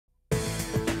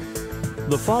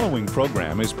The following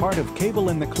program is part of Cable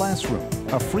in the Classroom,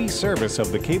 a free service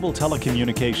of the cable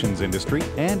telecommunications industry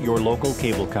and your local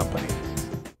cable company.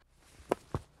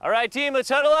 All right, team, let's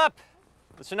huddle up.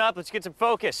 Listen up, let's get some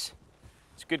focus.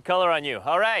 It's good color on you.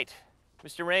 All right,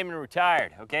 Mr. Raymond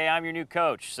retired, okay? I'm your new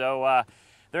coach, so are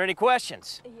there any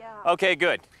questions? Yeah. Okay,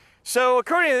 good. So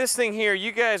according to this thing here,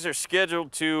 you guys are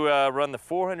scheduled to run the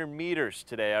 400 meters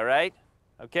today, all right?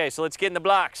 Okay, so let's get in the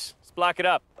blocks. Let's block it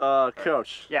up.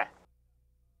 Coach. Yeah.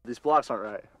 These blocks aren't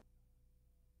right.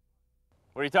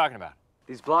 What are you talking about?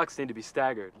 These blocks need to be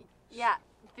staggered. Yeah,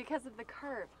 because of the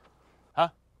curve. Huh?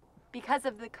 Because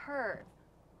of the curve.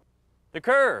 The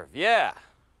curve, yeah.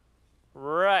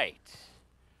 Right.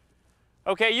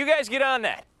 Okay, you guys get on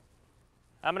that.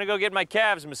 I'm gonna go get my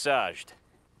calves massaged.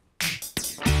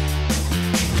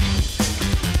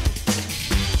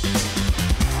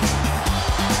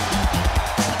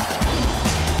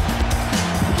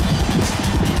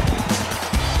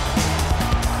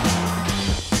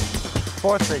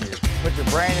 Fourth figure, put your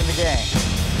brain in the game.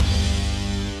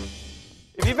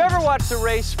 If you've ever watched a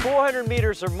race 400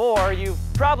 meters or more, you've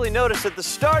probably noticed that the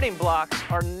starting blocks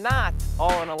are not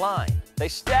all in a line. They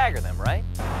stagger them, right?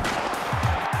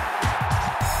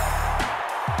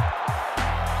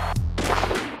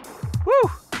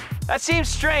 Whew! That seems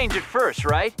strange at first,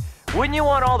 right? Wouldn't you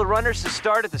want all the runners to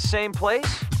start at the same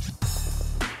place?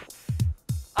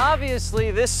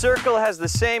 Obviously, this circle has the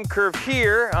same curve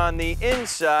here on the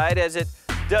inside as it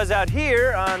does out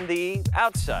here on the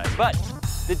outside. But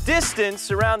the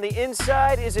distance around the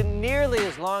inside isn't nearly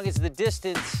as long as the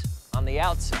distance on the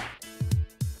outside.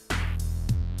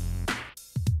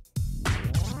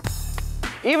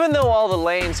 Even though all the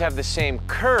lanes have the same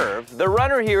curve, the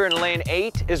runner here in lane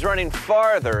 8 is running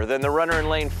farther than the runner in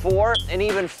lane 4 and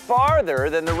even farther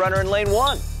than the runner in lane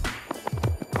 1.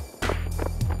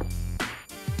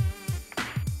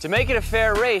 To make it a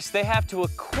fair race, they have to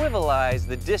equivalize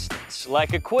the distance,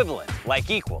 like equivalent,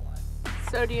 like equal.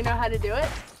 So do you know how to do it?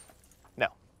 No.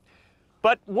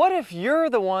 But what if you're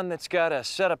the one that's got to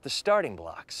set up the starting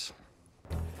blocks?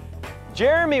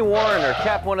 Jeremy Werner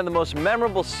capped one of the most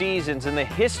memorable seasons in the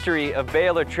history of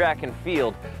Baylor track and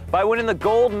field by winning the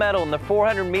gold medal in the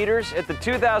 400 meters at the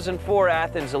 2004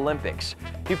 Athens Olympics.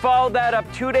 He followed that up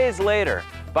 2 days later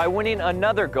by winning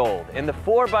another gold in the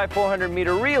 4x400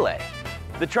 meter relay.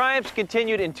 The triumphs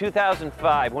continued in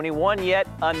 2005 when he won yet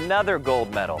another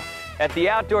gold medal at the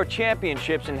Outdoor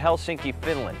Championships in Helsinki,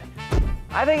 Finland.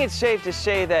 I think it's safe to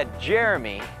say that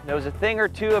Jeremy knows a thing or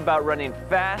two about running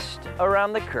fast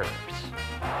around the curves.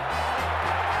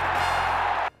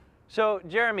 So,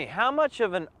 Jeremy, how much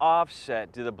of an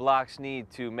offset do the blocks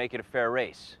need to make it a fair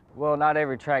race? Well, not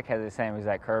every track has the same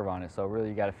exact curve on it, so really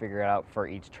you got to figure it out for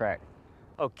each track.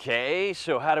 Okay,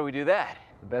 so how do we do that?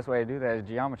 The best way to do that is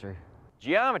geometry.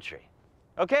 Geometry.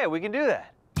 Okay, we can do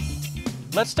that.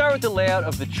 Let's start with the layout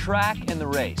of the track and the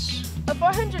race. A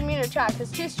 400-meter track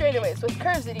has 2 straightaways with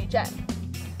curves at each end.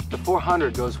 The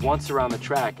 400 goes once around the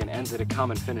track and ends at a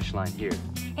common finish line here.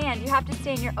 And you have to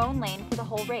stay in your own lane for the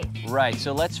whole race. Right,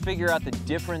 so let's figure out the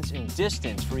difference in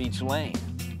distance for each lane.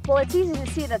 Well, it's easy to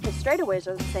see that the straightaways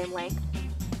are the same length.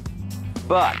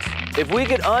 But if we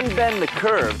could unbend the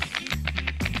curve,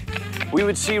 we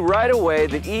would see right away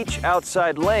that each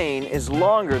outside lane is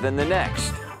longer than the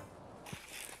next.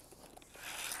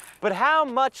 But how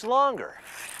much longer?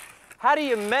 How do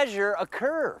you measure a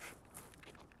curve?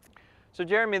 So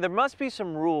Jeremy, there must be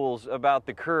some rules about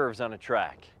the curves on a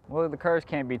track. Well, the curves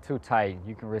can't be too tight.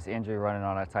 You can risk injury running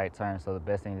on a tight turn, so the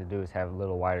best thing to do is have a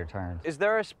little wider turns. Is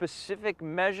there a specific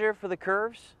measure for the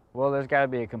curves? Well, there's got to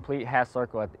be a complete half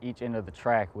circle at each end of the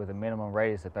track with a minimum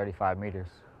radius of 35 meters.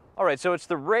 All right, so it's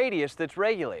the radius that's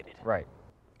regulated. Right.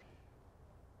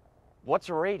 What's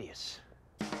a radius?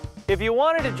 If you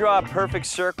wanted to draw a perfect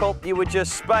circle, you would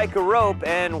just spike a rope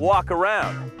and walk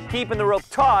around, keeping the rope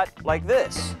taut like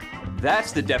this.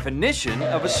 That's the definition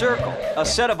of a circle, a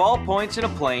set of all points in a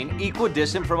plane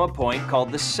equidistant from a point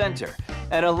called the center.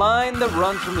 And a line that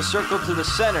runs from the circle to the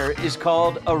center is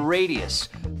called a radius.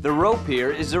 The rope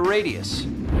here is a radius.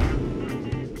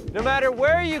 No matter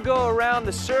where you go around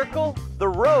the circle, the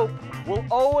rope will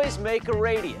always make a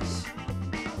radius.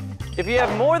 If you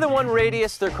have more than one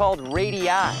radius, they're called radii.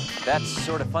 That's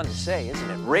sort of fun to say, isn't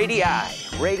it? Radii,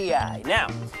 radii. Now,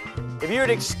 if you were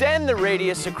to extend the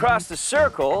radius across the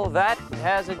circle, that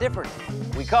has a different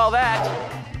name. We call that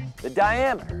the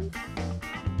diameter.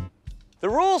 The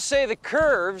rules say the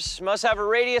curves must have a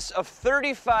radius of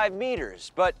 35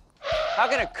 meters, but how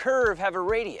can a curve have a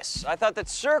radius? I thought that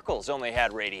circles only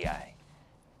had radii.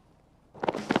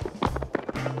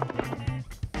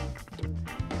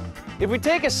 If we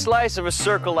take a slice of a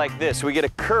circle like this, we get a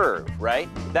curve, right?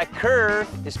 That curve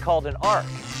is called an arc.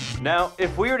 Now,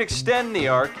 if we were to extend the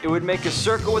arc, it would make a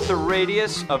circle with a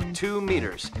radius of 2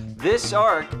 meters. This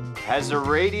arc has a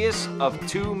radius of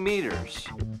 2 meters.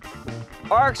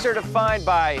 Arcs are defined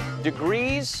by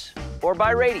degrees or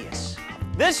by radius.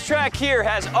 This track here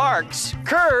has arcs,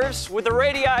 curves, with a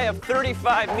radii of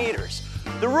 35 meters.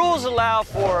 The rules allow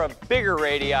for a bigger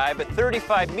radii, but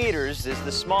 35 meters is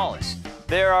the smallest.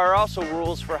 There are also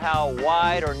rules for how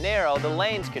wide or narrow the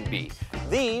lanes can be.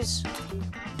 These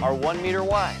are 1 meter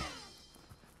wide.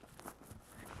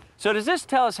 So does this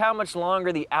tell us how much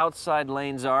longer the outside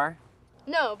lanes are?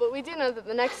 No, but we do know that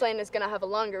the next lane is going to have a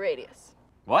longer radius.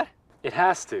 What? It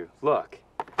has to. Look.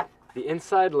 The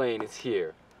inside lane is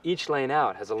here. Each lane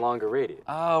out has a longer radius.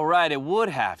 Oh, right, it would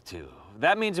have to.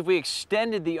 That means if we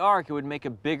extended the arc, it would make a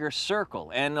bigger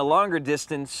circle and a longer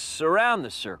distance around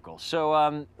the circle.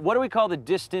 So, what do we call the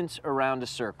distance around a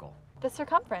circle? The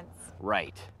circumference.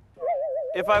 Right.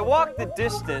 If I walk the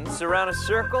distance around a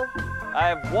circle, I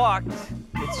have walked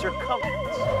its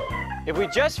circumference. If we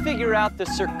just figure out the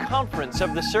circumference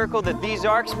of the circle that these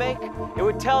arcs make, it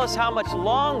would tell us how much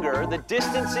longer the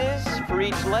distance is for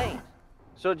each lane.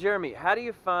 So, Jeremy, how do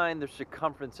you find the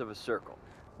circumference of a circle?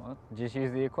 Well, just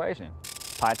use the equation.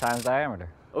 Pi times diameter.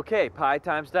 Okay, pi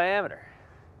times diameter.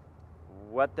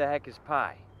 What the heck is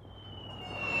pi?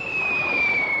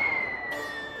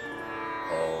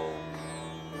 Oh.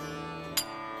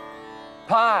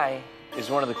 Pi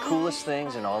is one of the coolest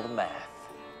things in all the math.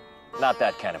 Not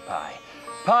that kind of pi.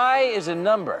 Pi is a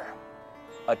number,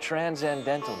 a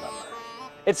transcendental number.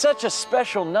 It's such a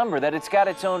special number that it's got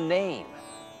its own name.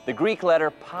 The Greek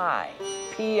letter pi,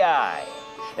 P-I.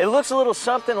 It looks a little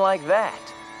something like that.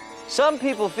 Some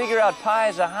people figure out pi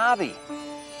as a hobby.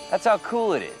 That's how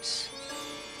cool it is.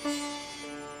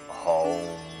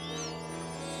 Oh.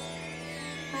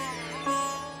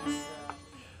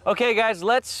 Okay, guys,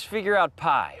 let's figure out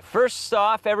pi. First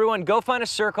off, everyone go find a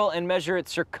circle and measure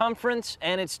its circumference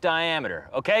and its diameter.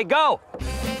 Okay, go!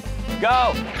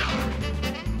 Go!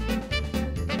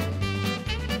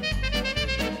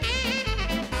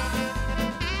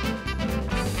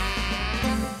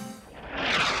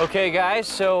 Okay, guys,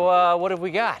 so what have we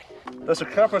got? The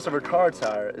circumference of a car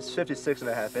tire is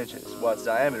 56.5 inches, while its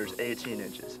diameter is 18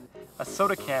 inches. A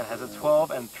soda can has a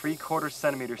 12 3/4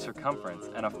 centimeter circumference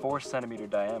and a 4 centimeter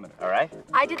diameter. All right.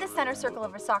 I did the center circle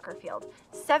of a soccer field,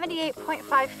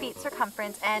 78.5 feet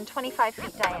circumference and 25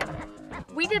 feet diameter.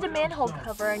 We did a manhole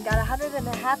cover and got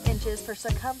 100.5 inches for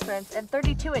circumference and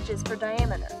 32 inches for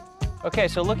diameter. Okay,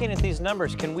 so looking at these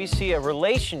numbers, can we see a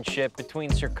relationship between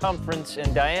circumference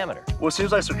and diameter? Well, it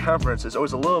seems like circumference is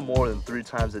always a little more than 3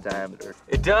 times the diameter.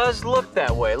 It does look that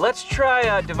way. Let's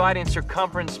try dividing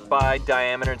circumference by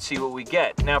diameter and see what we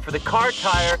get. Now, for the car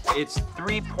tire, it's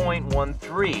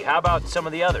 3.13. How about some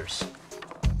of the others?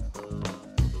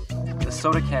 The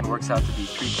soda can works out to be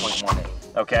 3.18.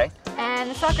 Okay. And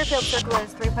the soccer field circle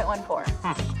is 3.14.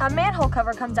 A manhole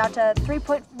cover comes out to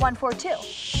 3.142.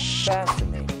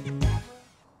 Fascinating.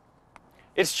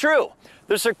 It's true.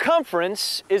 The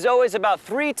circumference is always about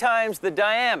 3 times the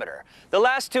diameter. The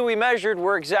last two we measured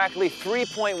were exactly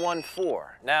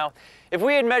 3.14. Now, if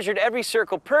we had measured every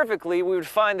circle perfectly, we would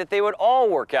find that they would all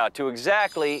work out to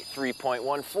exactly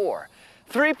 3.14.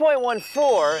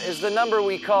 3.14 is the number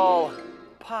we call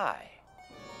pi.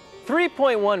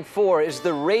 3.14 is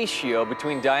the ratio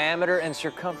between diameter and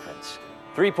circumference.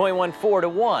 3.14 to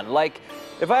 1, like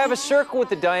if I have a circle with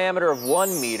a diameter of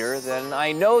 1 meter, then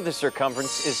I know the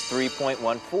circumference is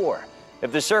 3.14.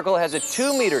 If the circle has a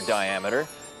 2 meter diameter,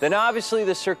 then obviously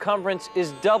the circumference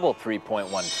is double 3.14,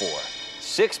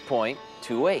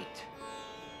 6.28.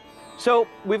 So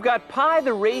we've got pi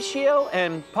the ratio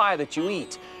and pi that you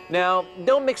eat. Now,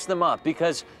 don't mix them up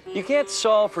because you can't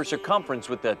solve for circumference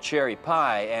with a cherry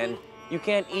pie and you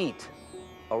can't eat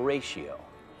a ratio.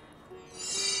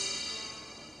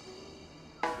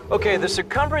 Okay, the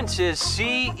circumference is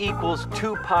C equals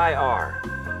 2 pi r.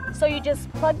 So you just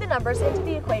plug the numbers into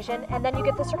the equation and then you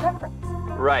get the circumference.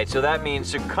 Right, so that means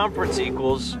circumference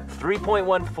equals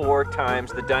 3.14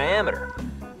 times the diameter.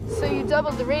 So you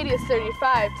doubled the radius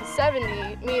 35 to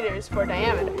 70 meters for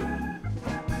diameter.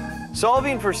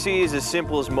 Solving for C is as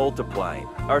simple as multiplying.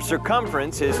 Our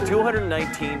circumference is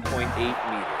 219.8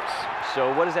 meters.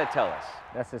 So what does that tell us?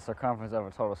 That's the circumference of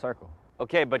a total circle.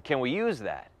 Okay, but can we use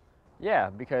that?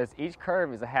 Yeah, because each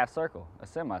curve is a half circle, a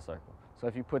semicircle. So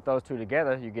if you put those two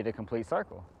together, you get a complete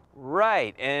circle.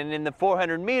 Right, and in the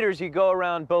 400 meters, you go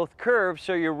around both curves,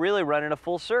 so you're really running a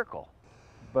full circle.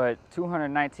 But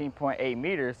 219.8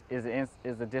 meters is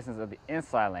the distance of the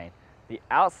inside lane. The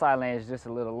outside lane is just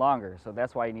a little longer, so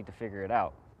that's why you need to figure it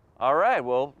out. All right,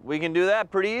 well, we can do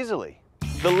that pretty easily.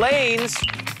 The lanes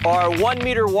are 1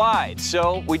 meter wide,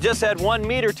 so we just add 1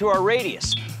 meter to our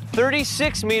radius.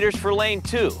 36 meters for lane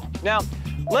 2. Now,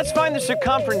 let's find the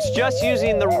circumference just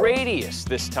using the radius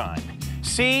this time.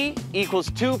 C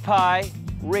equals 2 pi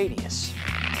radius.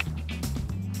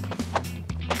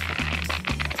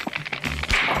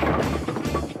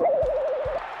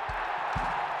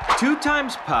 Two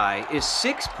times pi is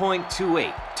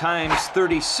 6.28 times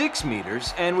 36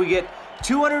 meters, and we get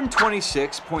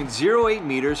 226.08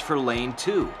 meters for lane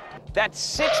 2.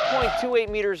 That's 6.28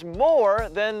 meters more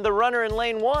than the runner in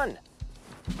lane 1.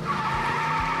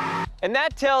 And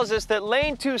that tells us that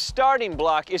lane 2's starting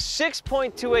block is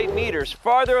 6.28 meters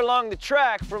farther along the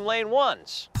track from lane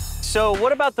 1's. So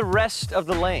what about the rest of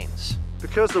the lanes?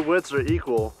 Because the widths are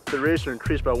equal, the radius will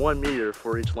increase by 1 meter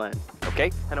for each lane. Okay.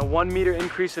 And a 1 meter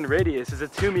increase in radius is a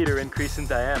 2 meter increase in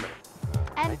diameter.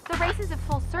 And the race is a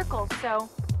full circle, so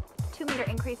 2 meter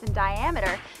increase in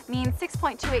diameter means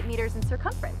 6.28 meters in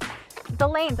circumference. The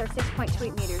lanes are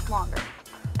 6.28 meters longer.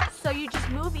 So you just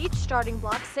move each starting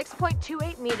block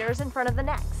 6.28 meters in front of the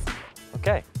next.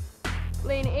 Okay.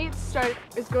 Lane 8's start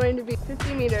is going to be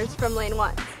 50 meters from lane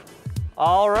 1.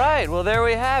 All right, well, there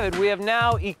we have it. We have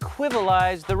now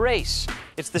equivalized the race.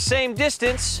 It's the same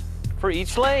distance for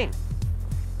each lane.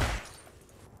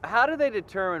 How do they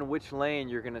determine which lane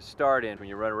you're going to start in when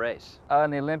you run a race? In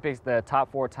the Olympics, the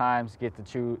top 4 times get to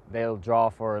choose. They'll draw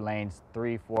for lanes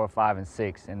 3, 4, 5, and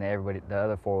 6, and the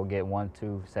other 4 will get 1,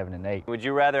 2, 7, and 8. Would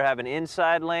you rather have an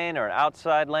inside lane or an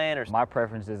outside lane? Or My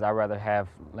preference is I'd rather have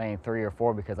lane 3 or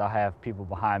 4 because I'll have people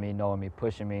behind me knowing me,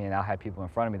 pushing me, and I'll have people in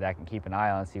front of me that I can keep an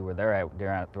eye on and see where they're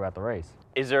at throughout the race.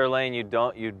 Is there a lane you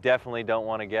definitely don't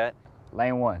want to get?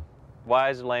 Lane 1.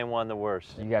 Why is lane 1 the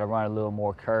worst? You got to run a little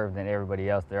more curve than everybody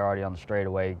else. They're already on the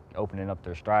straightaway, opening up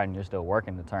their stride, and you're still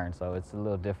working the turn, so it's a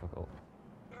little difficult.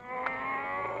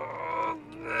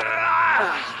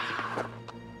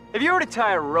 If you were to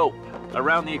tie a rope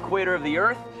around the equator of the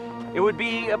Earth, it would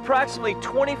be approximately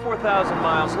 24,000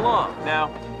 miles long. Now,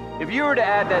 if you were to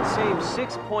add that same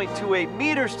 6.28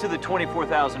 meters to the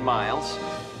 24,000 miles,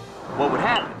 what would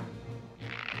happen?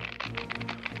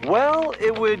 Well,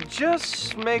 it would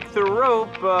just make the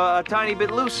rope a tiny bit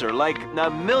looser, like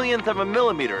a millionth of a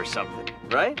millimeter or something,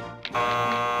 right?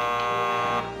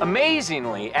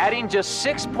 Amazingly, adding just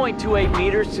 6.28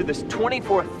 meters to this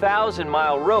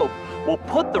 24,000-mile rope will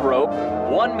put the rope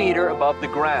 1 meter above the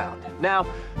ground. Now,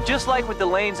 just like with the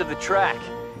lanes of the track,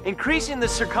 increasing the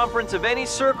circumference of any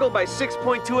circle by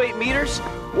 6.28 meters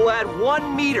will add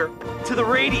 1 meter to the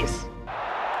radius.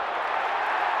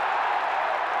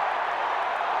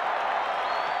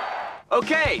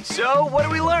 Okay, so what do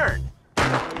we learn?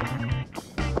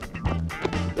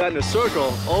 That in a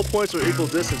circle, all points are equal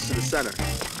distance to the center.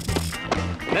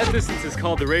 That distance is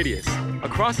called the radius.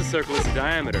 Across a circle is the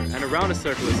diameter, and around a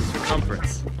circle is the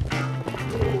circumference.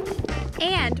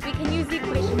 And we can use the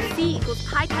equation C equals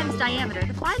pi times diameter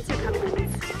to find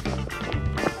circumference.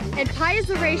 And pi is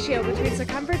the ratio between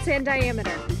circumference and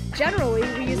diameter. Generally,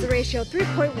 we use the ratio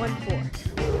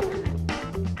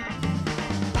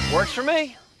 3.14. Works for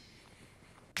me.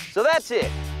 So that's it.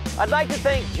 I'd like to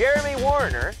thank Jeremy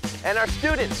Werner and our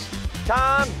students,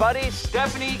 Tom, Buddy,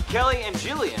 Stephanie, Kelly, and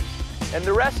Julian, and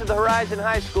the rest of the Horizon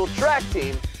High School track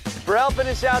team for helping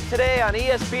us out today on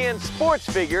ESPN Sports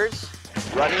Figures,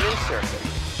 Running in Circles.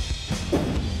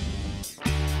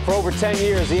 For over 10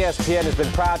 years, ESPN has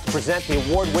been proud to present the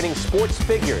award-winning Sports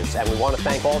Figures, and we want to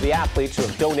thank all the athletes who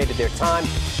have donated their time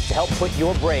to help put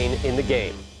your brain in the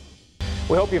game.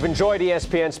 We hope you've enjoyed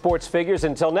ESPN Sports Figures.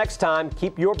 Until next time,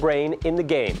 keep your brain in the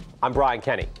game. I'm Brian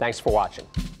Kenny. Thanks for watching.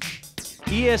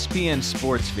 ESPN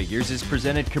Sports Figures is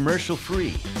presented commercial-free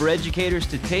for educators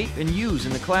to tape and use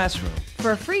in the classroom.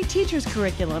 For a free teacher's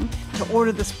curriculum, to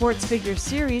order the Sports Figures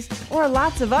series, or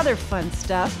lots of other fun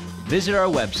stuff, visit our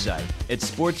website at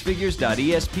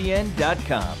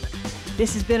sportsfigures.espn.com.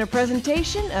 This has been a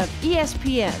presentation of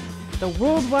ESPN, the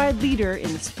worldwide leader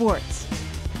in sports.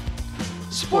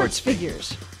 Sports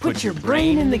Figures. Put your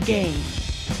brain in the game.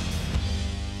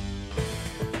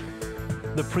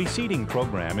 The preceding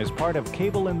program is part of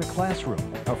Cable in the Classroom,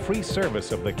 a free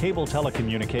service of the cable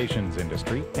telecommunications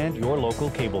industry and your local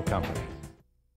cable company.